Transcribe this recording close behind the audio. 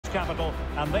capital,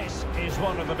 and this is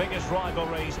one of the biggest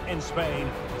rivalries in Spain.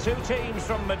 Two teams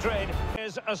from Madrid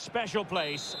is a special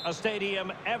place, a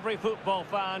stadium every football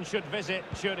fan should visit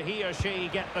should he or she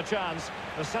get the chance.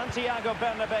 The Santiago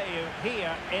Bernabeu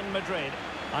here in Madrid.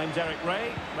 I'm Derek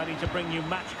Ray, ready to bring you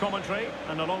match commentary,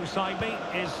 and alongside me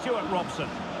is Stuart Robson.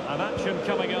 An action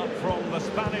coming up from the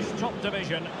Spanish top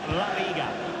division, La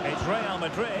Liga. It's Real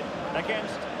Madrid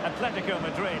against Atletico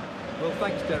Madrid. Well,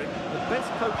 thanks, Derek. The best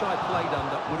coach I played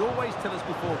under would always tell us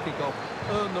before kick-off,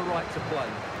 earn the right to play.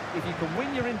 If you can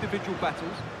win your individual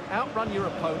battles, outrun your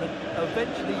opponent,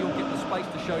 eventually you'll get the space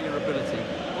to show your ability.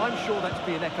 I'm sure that's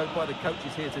being echoed by the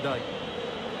coaches here today.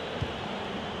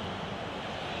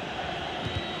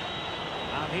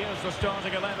 Here's the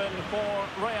starting 11 for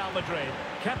Real Madrid.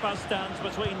 Kepa stands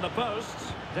between the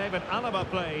posts. David Alaba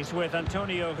plays with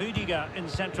Antonio Rüdiger in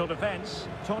central defence.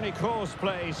 Toni Kroos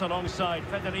plays alongside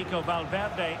Federico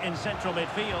Valverde in central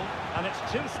midfield. And it's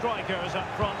two strikers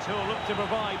up front who will look to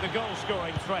provide the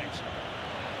goal-scoring threat.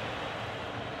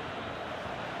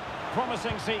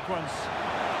 Promising sequence.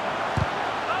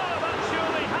 Oh, that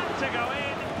surely had to go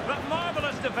in, but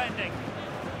marvellous defending.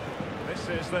 This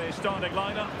is the starting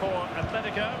lineup for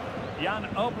Atletico. Jan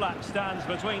Oblak stands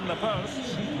between the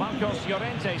posts. Marcos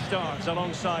Llorente starts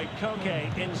alongside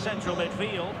Koke in central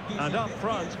midfield. And up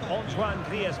front, Antoine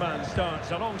Griezmann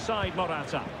starts alongside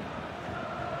Morata.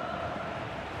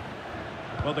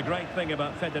 Well, the great thing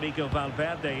about Federico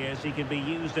Valverde is he can be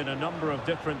used in a number of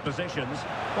different positions.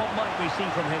 What might we see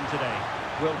from him today?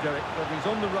 Well, Derek, whether he's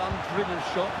on the run, dribbling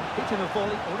a shot, hitting a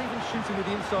volley, or even shooting with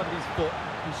the inside of his foot,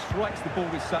 he strikes the ball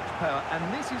with such power,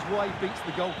 and this is why he beats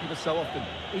the goalkeeper so often.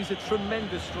 He's a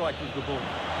tremendous striker of the ball.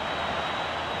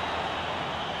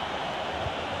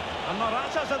 And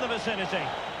Morata's in the vicinity.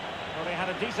 Well, he had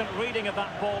a decent reading of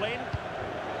that ball in.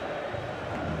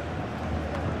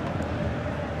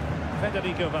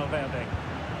 Federico Valverde.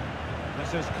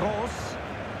 This is Kroos.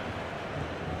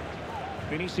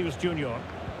 Vinicius Junior.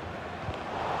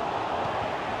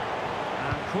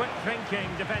 And quick thinking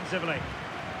defensively.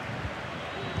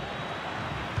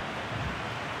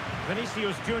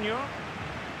 Vinicius Junior.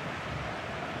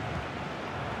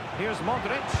 Here's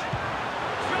Modric.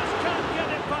 Just can't get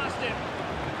it past him.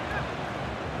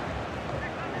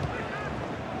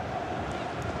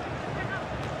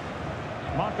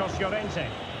 Marcos Llorente.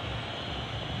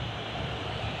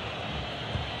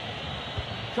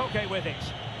 Koke with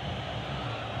it.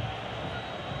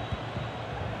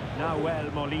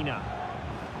 Nahuel Molina.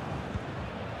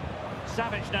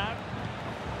 Savage now.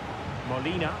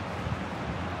 Molina.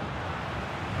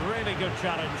 Really good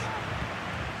challenge.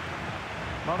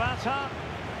 Morata.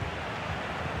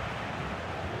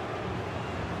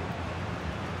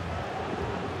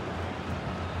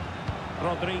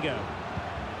 Rodrigo.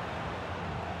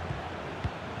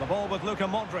 The ball with Luka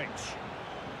Modric.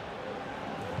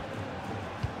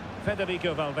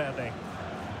 Federico Valverde.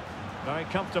 Very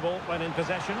comfortable when in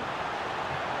possession.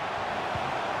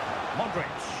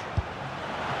 Modric.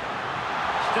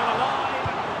 Still alive.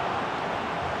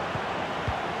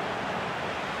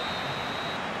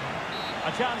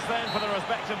 A chance then for the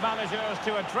respective managers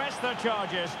to address their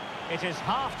charges. It is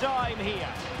half-time here.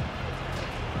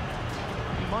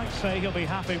 You might say he'll be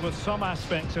happy with some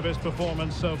aspects of his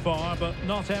performance so far, but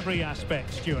not every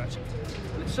aspect, Stuart.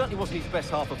 Well, it certainly wasn't his best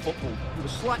half of football. He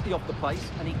was slightly off the pace,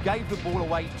 and he gave the ball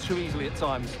away too easily at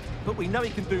times. But we know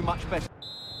he can do much better.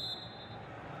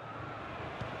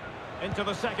 Into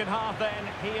the second half then,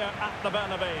 here at the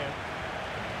Bernabeu.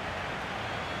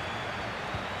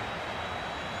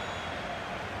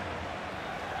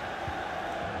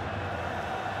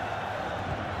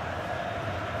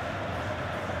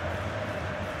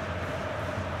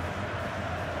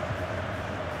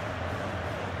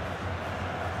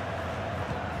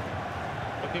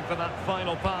 Looking for that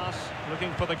final pass,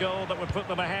 looking for the goal that would put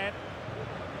them ahead.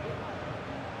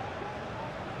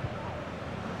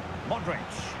 Modric.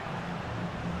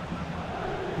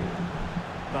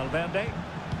 Valverde.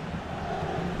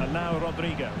 And now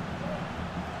Rodrigo.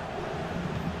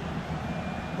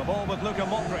 The ball with Luka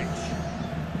Modric.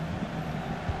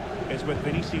 It's with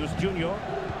Vinicius Junior.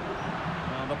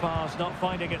 And the pass not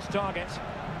finding its target.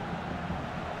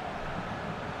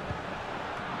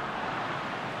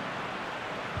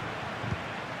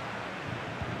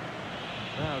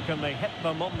 Now, can they hit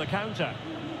them on the counter?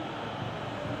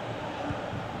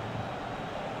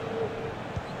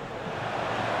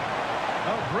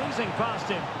 Oh, breezing past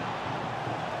him.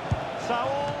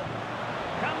 Saul.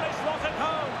 Can they slot it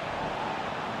home?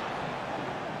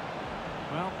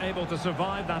 Well, able to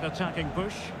survive that attacking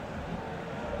push.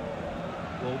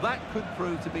 Well, that could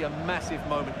prove to be a massive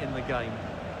moment in the game.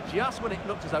 Just when it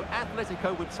looked as though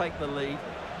Atletico would take the lead,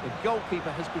 the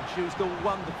goalkeeper has produced a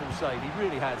wonderful save. He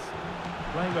really has.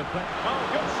 Oh,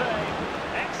 good save.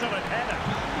 Excellent header.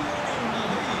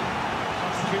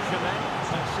 Substitution then.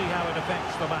 Let's see how it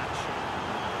affects the match.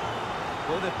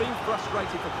 Well, they've been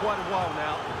frustrated for quite a while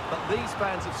now, but these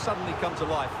fans have suddenly come to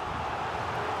life.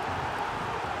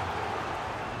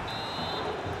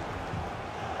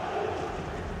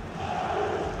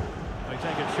 They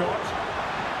take it short.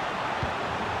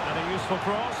 And a useful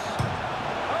cross.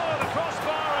 Oh, the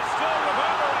crossbar is still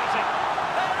reverberating.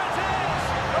 There it is!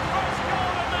 The first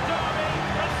goal in the derby.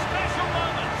 A special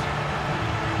moment.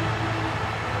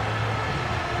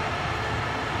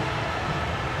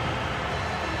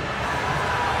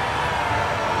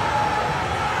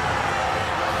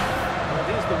 Well,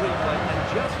 here's the replay, and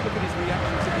just look at his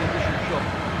reaction to the initial shot.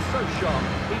 He's so sharp,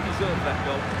 he deserved that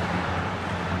goal.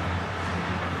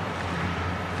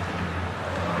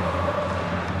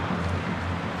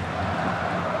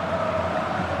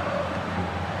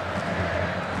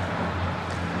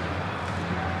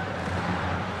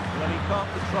 Can't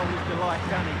control his delight,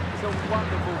 can he? It's a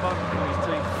wonderful moment for his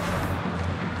team.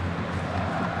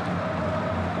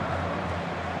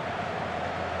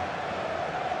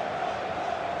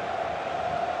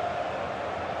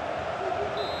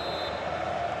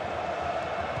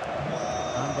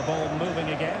 And the ball moving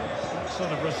again. What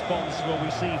sort of response will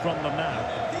we see from them now?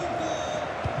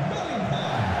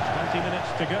 20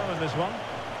 minutes to go in this one.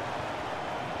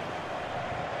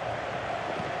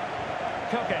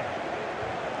 Koke.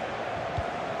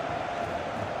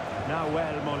 Now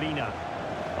Molina.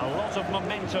 A lot of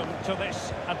momentum to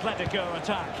this Atletico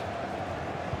attack.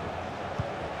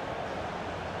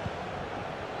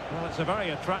 Well, it's a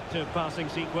very attractive passing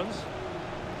sequence.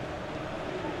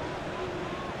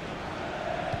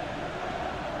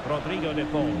 Rodrigo de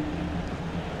Paul.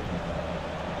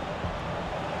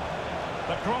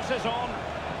 The cross is on.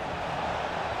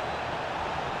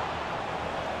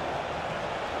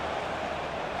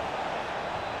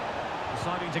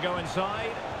 Deciding to go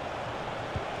inside.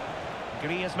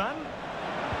 Griezmann.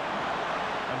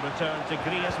 And return to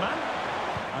Griezmann.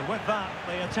 And with that,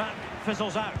 the attack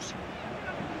fizzles out.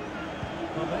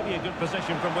 Well, maybe a good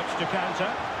position from which to counter.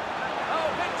 Oh,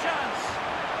 big chance!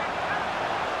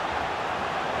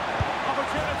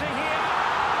 Opportunity here.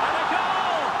 And a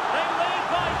goal! They lead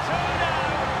by 2 now.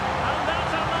 And that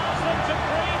allows them to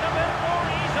breathe a bit more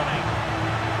easily.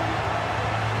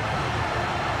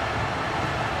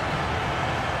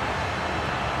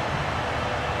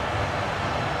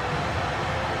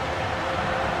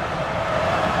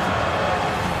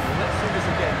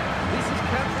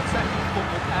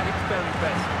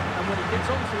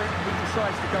 Onto it, he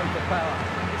decides to go for power.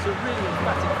 It's a really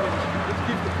emphatic finish, which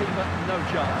gives the keeper no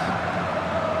chance.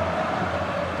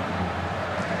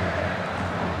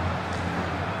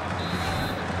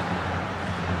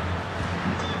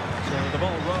 So the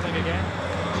ball rolling again.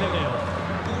 2-0.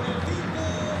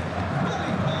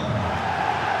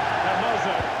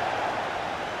 Hermoso.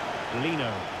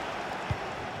 Lino.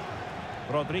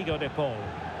 Rodrigo de Paul.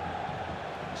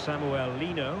 Samuel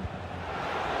Lino.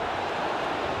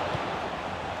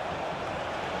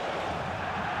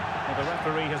 The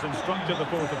referee has instructed the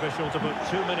fourth official to put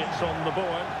 2 minutes on the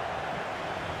board.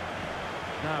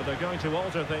 Now they're going to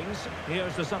alter things.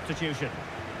 Here's the substitution.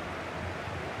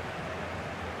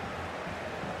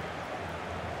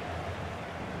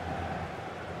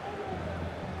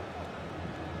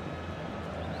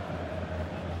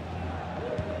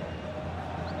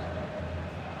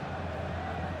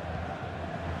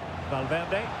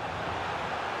 Valverde.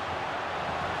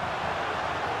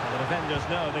 The defenders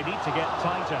know they need to get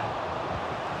tighter.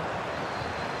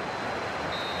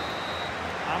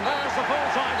 And there's the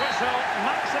full-time whistle.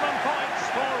 Maximum points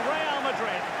for Real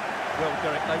Madrid. Well,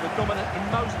 Derek, they were dominant in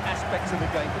most aspects of the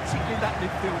game, particularly that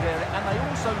midfield area, and they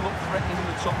also looked threatening in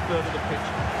the top third of the pitch.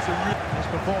 His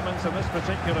performance in this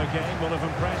particular game will have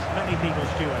impressed many people,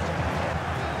 Stuart.